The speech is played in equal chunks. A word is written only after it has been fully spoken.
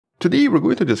Today we're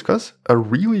going to discuss a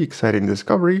really exciting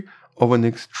discovery of an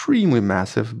extremely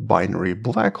massive binary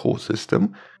black hole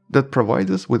system that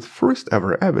provides us with first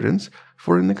ever evidence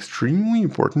for an extremely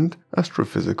important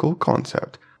astrophysical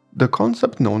concept, the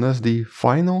concept known as the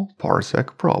final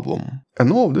Parsec problem.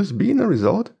 And all of this being a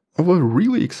result of a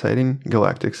really exciting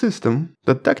galactic system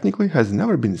that technically has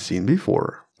never been seen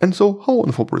before. And so, hello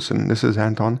wonderful person, this is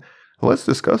Anton. Let's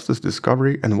discuss this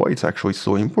discovery and why it's actually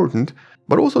so important,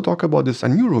 but also talk about this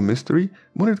unusual mystery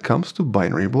when it comes to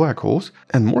binary black holes,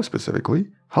 and more specifically,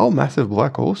 how massive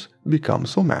black holes become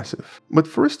so massive. But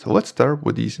first, let's start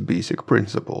with these basic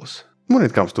principles. When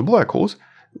it comes to black holes,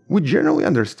 we generally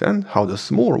understand how the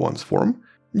smaller ones form,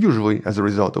 usually as a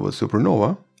result of a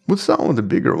supernova, with some of the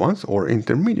bigger ones or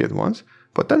intermediate ones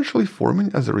potentially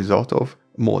forming as a result of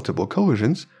multiple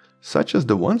collisions, such as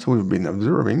the ones we've been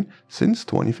observing since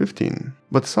 2015.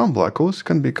 But some black holes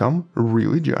can become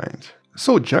really giant.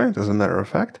 So giant, as a matter of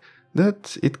fact,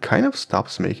 that it kind of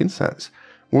stops making sense.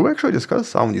 We've actually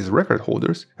discussed some of these record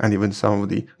holders and even some of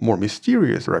the more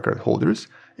mysterious record holders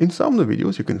in some of the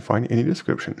videos you can find in the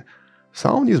description.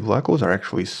 Some of these black holes are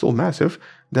actually so massive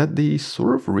that they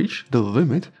sort of reach the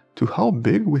limit to how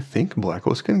big we think black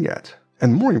holes can get.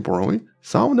 And more importantly,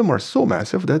 some of them are so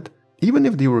massive that even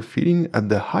if they were feeding at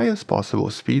the highest possible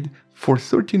speed for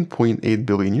 13.8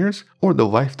 billion years, or the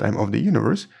lifetime of the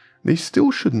universe, they still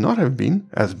should not have been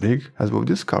as big as we've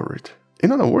discovered.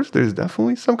 In other words, there is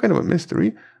definitely some kind of a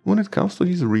mystery when it comes to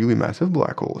these really massive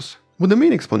black holes, with the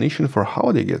main explanation for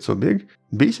how they get so big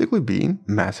basically being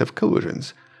massive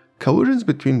collisions. Collisions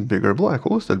between bigger black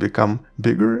holes that become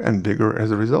bigger and bigger as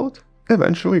a result,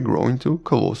 eventually growing to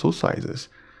colossal sizes.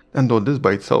 And though this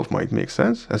by itself might make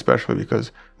sense, especially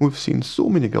because we've seen so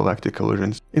many galactic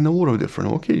collisions in a lot of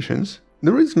different locations,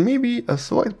 there is maybe a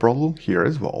slight problem here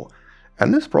as well.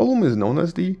 And this problem is known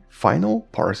as the final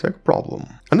Parsec problem.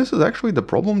 And this is actually the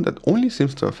problem that only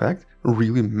seems to affect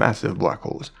really massive black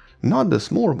holes, not the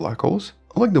smaller black holes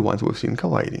like the ones we've seen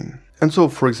colliding. And so,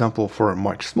 for example, for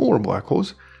much smaller black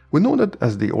holes, we know that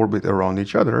as they orbit around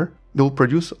each other, they'll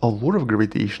produce a lot of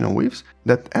gravitational waves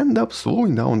that end up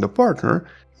slowing down the partner,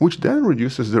 which then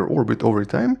reduces their orbit over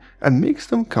time and makes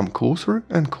them come closer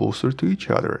and closer to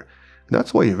each other.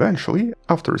 That's why eventually,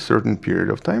 after a certain period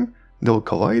of time, they'll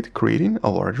collide, creating a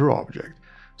larger object.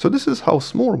 So this is how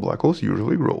smaller black holes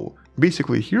usually grow.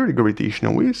 Basically here the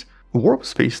gravitational waves warp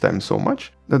space-time so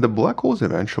much that the black holes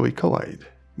eventually collide.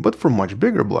 But for much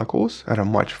bigger black holes at a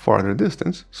much farther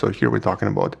distance, so here we're talking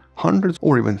about hundreds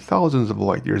or even thousands of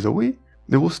light years away,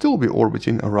 they will still be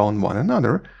orbiting around one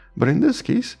another, but in this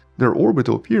case, their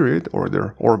orbital period or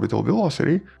their orbital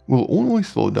velocity will only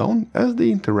slow down as they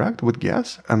interact with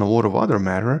gas and a lot of other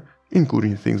matter,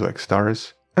 including things like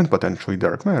stars and potentially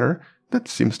dark matter that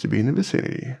seems to be in the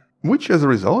vicinity, which as a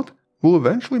result will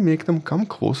eventually make them come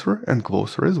closer and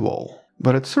closer as well.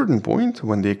 But at a certain point,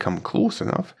 when they come close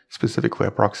enough, specifically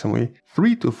approximately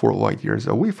 3 to 4 light years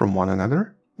away from one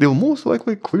another, they'll most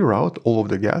likely clear out all of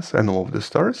the gas and all of the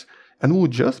stars and will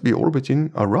just be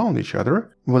orbiting around each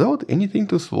other without anything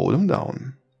to slow them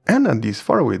down. And at these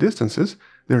faraway distances,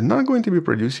 they're not going to be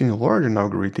producing large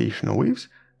enough gravitational waves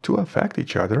to affect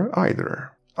each other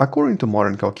either. According to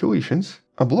modern calculations,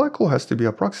 a black hole has to be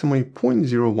approximately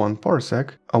 0.01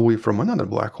 parsec away from another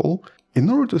black hole in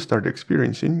order to start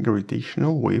experiencing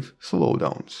gravitational wave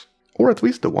slowdowns, or at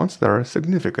least the ones that are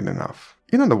significant enough.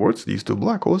 In other words, these two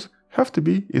black holes have to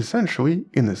be essentially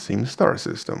in the same star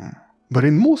system. But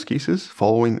in most cases,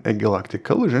 following a galactic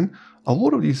collision, a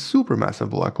lot of these supermassive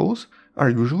black holes are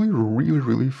usually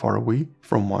really far away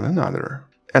from one another.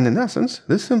 And in essence,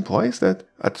 this implies that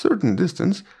at certain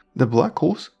distance, the black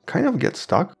holes kind of get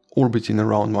stuck orbiting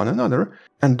around one another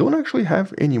and don't actually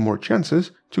have any more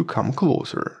chances to come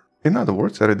closer. In other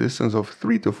words, at a distance of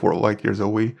 3 to 4 light years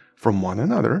away from one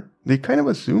another, they kind of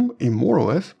assume a more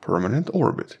or less permanent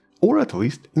orbit, or at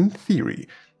least in theory.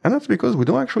 And that's because we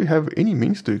don't actually have any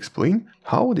means to explain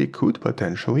how they could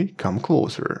potentially come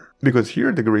closer. Because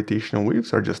here the gravitational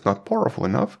waves are just not powerful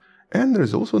enough, and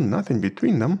there's also nothing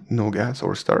between them, no gas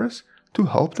or stars, to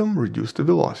help them reduce the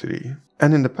velocity.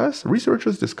 And in the past,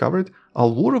 researchers discovered a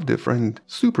lot of different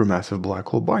supermassive black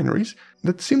hole binaries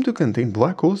that seem to contain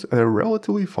black holes at a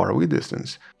relatively faraway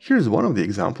distance. Here's one of the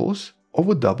examples of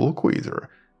a double quasar,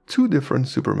 two different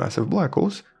supermassive black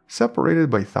holes separated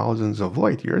by thousands of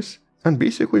light years, and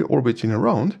basically orbiting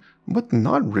around, but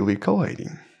not really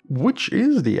colliding. Which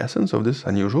is the essence of this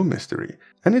unusual mystery,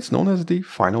 and it's known as the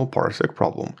final Parsec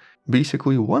problem.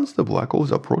 Basically, once the black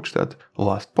holes approach that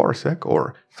last parsec,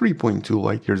 or 3.2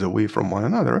 light years away from one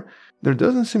another, there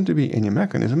doesn't seem to be any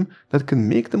mechanism that can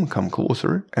make them come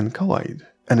closer and collide.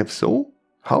 And if so,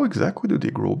 How exactly do they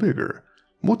grow bigger?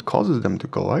 What causes them to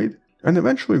collide and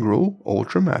eventually grow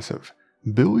ultramassive,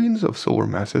 billions of solar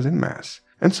masses in mass?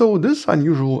 And so this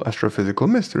unusual astrophysical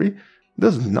mystery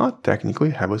does not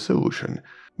technically have a solution,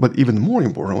 but even more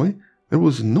importantly, there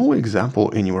was no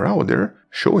example anywhere out there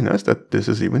showing us that this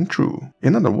is even true.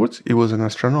 In other words, it was an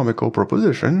astronomical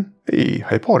proposition, a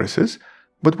hypothesis,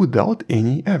 but without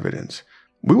any evidence.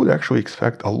 We would actually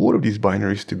expect a lot of these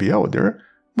binaries to be out there,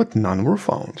 but none were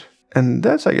found. And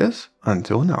that's, I guess,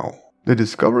 until now. The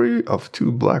discovery of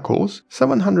two black holes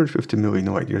 750 million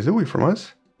light years away from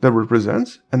us that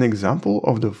represents an example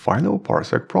of the final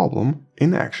parsec problem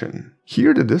in action.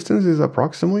 Here the distance is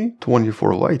approximately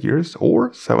 24 light years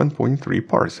or 7.3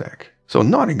 parsec. So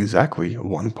not exactly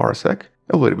 1 parsec,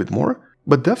 a little bit more,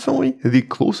 but definitely the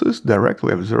closest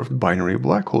directly observed binary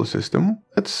black hole system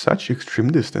at such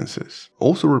extreme distances.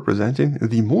 Also representing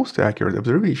the most accurate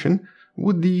observation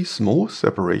with the smallest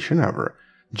separation ever,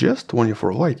 just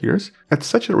 24 light years at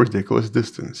such a ridiculous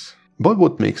distance. But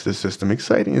what makes this system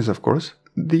exciting is of course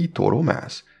the total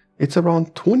mass. It's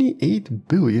around 28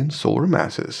 billion solar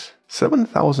masses,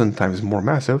 7,000 times more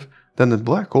massive than the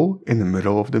black hole in the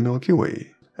middle of the Milky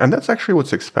Way. And that's actually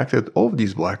what's expected of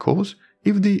these black holes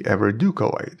if they ever do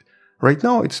collide. Right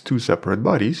now it's two separate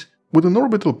bodies with an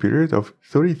orbital period of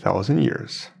 30,000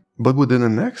 years. But within the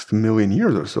next million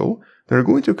years or so, they're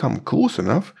going to come close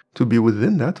enough to be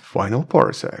within that final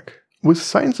parsec, with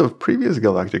signs of previous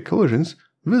galactic collisions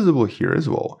visible here as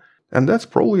well. And that's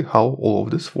probably how all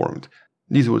of this formed.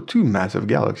 These were two massive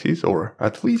galaxies, or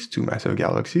at least two massive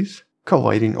galaxies,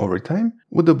 colliding over time,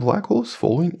 with the black holes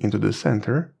falling into the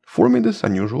center, forming this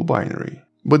unusual binary.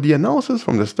 But the analysis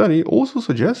from the study also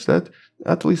suggests that,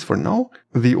 at least for now,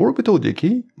 the orbital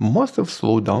decay must have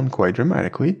slowed down quite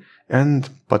dramatically and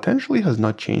potentially has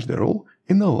not changed at all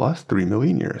in the last 3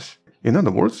 million years. In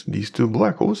other words, these two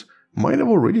black holes might have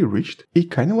already reached a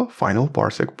kind of a final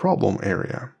parsec problem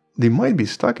area. They might be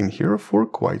stuck in here for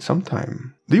quite some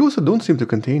time. They also don't seem to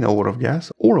contain a lot of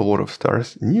gas or a lot of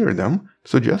stars near them,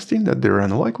 suggesting that they're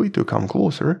unlikely to come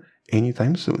closer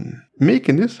anytime soon,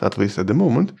 making this, at least at the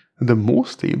moment, the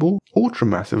most stable,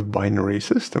 ultramassive binary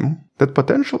system that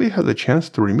potentially has a chance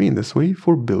to remain this way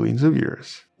for billions of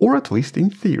years. Or at least in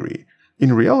theory.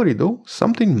 In reality though,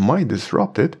 something might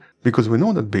disrupt it, because we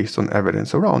know that based on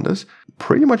evidence around us,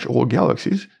 pretty much all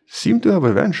galaxies seem to have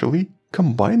eventually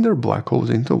combined their black holes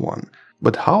into one.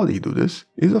 But how they do this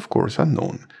is of course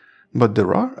unknown. But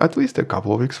there are at least a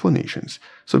couple of explanations,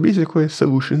 so basically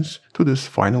solutions to this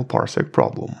final parsec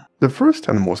problem. The first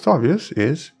and most obvious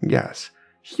is gas.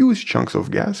 Huge chunks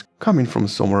of gas coming from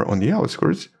somewhere on the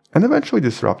outskirts and eventually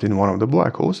disrupting one of the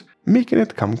black holes, making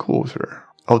it come closer.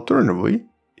 Alternatively,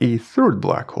 a third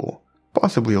black hole,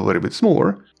 possibly a little bit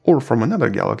smaller, or from another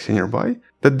galaxy nearby,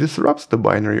 that disrupts the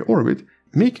binary orbit,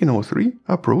 making all three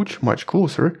approach much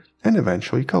closer and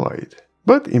eventually collide.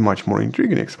 But a much more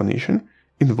intriguing explanation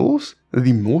involves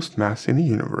the most mass in the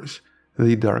universe,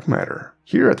 the dark matter.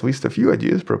 Here at least a few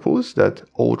ideas propose that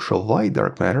ultra-light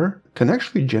dark matter can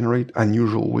actually generate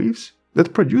unusual waves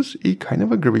that produce a kind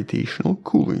of a gravitational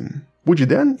cooling, which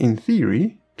then, in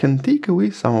theory, can take away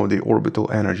some of the orbital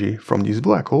energy from these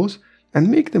black holes and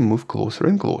make them move closer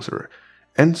and closer.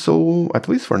 And so, at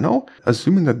least for now,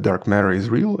 assuming that dark matter is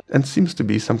real and seems to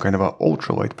be some kind of an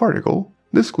ultralight particle,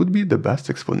 this could be the best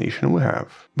explanation we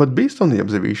have. But based on the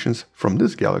observations from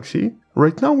this galaxy,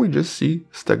 right now we just see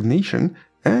stagnation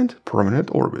and permanent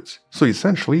orbits. So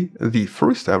essentially, the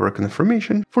first ever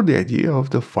confirmation for the idea of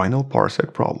the final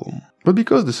parsec problem. But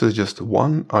because this is just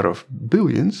one out of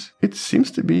billions, it seems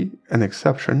to be an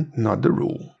exception, not the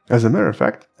rule. As a matter of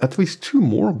fact, at least two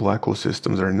more black hole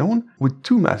systems are known with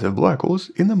two massive black holes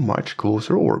in a much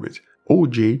closer orbit.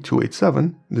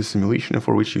 OJ287, the simulation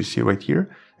for which you see right here,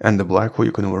 and the black hole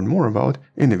you can learn more about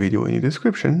in the video in the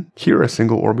description. Here a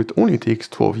single orbit only takes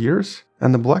 12 years,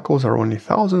 and the black holes are only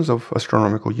thousands of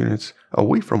astronomical units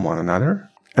away from one another.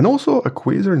 And also a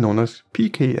quasar known as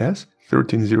PKS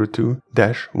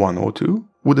 1302-102,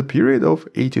 with a period of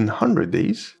 1800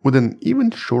 days, with an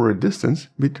even shorter distance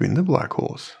between the black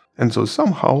holes. And so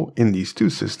somehow, in these two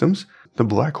systems, the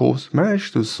black holes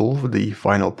managed to solve the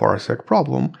final parsec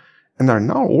problem and are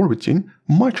now orbiting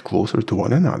much closer to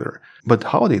one another. But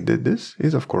how they did this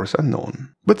is of course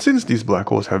unknown. But since these black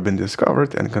holes have been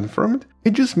discovered and confirmed,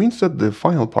 it just means that the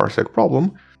final parsec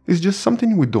problem is just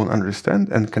something we don't understand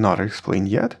and cannot explain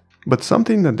yet, but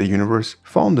something that the universe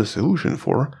found a solution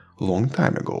for a long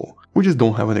time ago. We just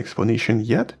don't have an explanation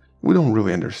yet, we don't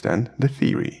really understand the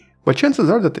theory. But chances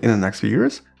are that in the next few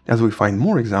years, as we find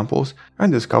more examples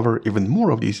and discover even more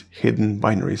of these hidden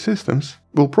binary systems,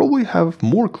 we'll probably have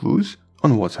more clues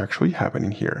on what's actually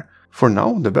happening here. For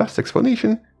now, the best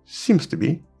explanation seems to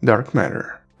be dark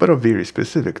matter, but a very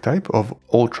specific type of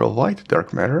ultralight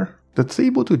dark matter that's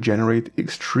able to generate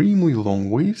extremely long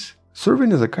waves,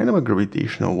 serving as a kind of a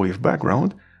gravitational wave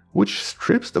background which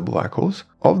strips the black holes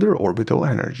of their orbital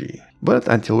energy. But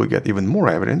until we get even more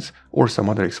evidence or some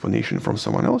other explanation from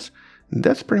someone else,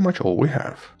 that's pretty much all we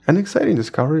have. An exciting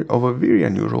discovery of a very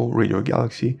unusual radio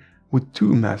galaxy with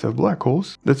two massive black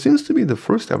holes that seems to be the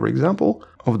first ever example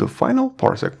of the final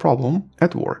Parsec problem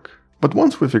at work. But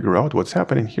once we figure out what's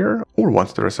happening here, or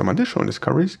once there are some additional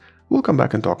discoveries, we'll come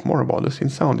back and talk more about this in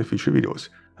some of the future videos.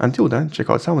 Until then, check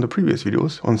out some of the previous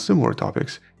videos on similar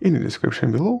topics in the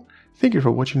description below. Thank you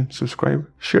for watching, subscribe,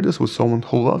 share this with someone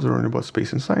who loves learning about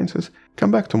space and sciences,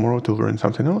 come back tomorrow to learn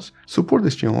something else, support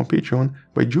this channel on Patreon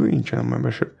by joining channel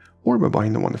membership or by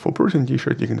buying the Wonderful Person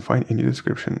t-shirt you can find in the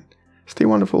description. Stay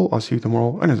wonderful, I'll see you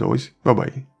tomorrow, and as always, bye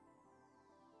bye.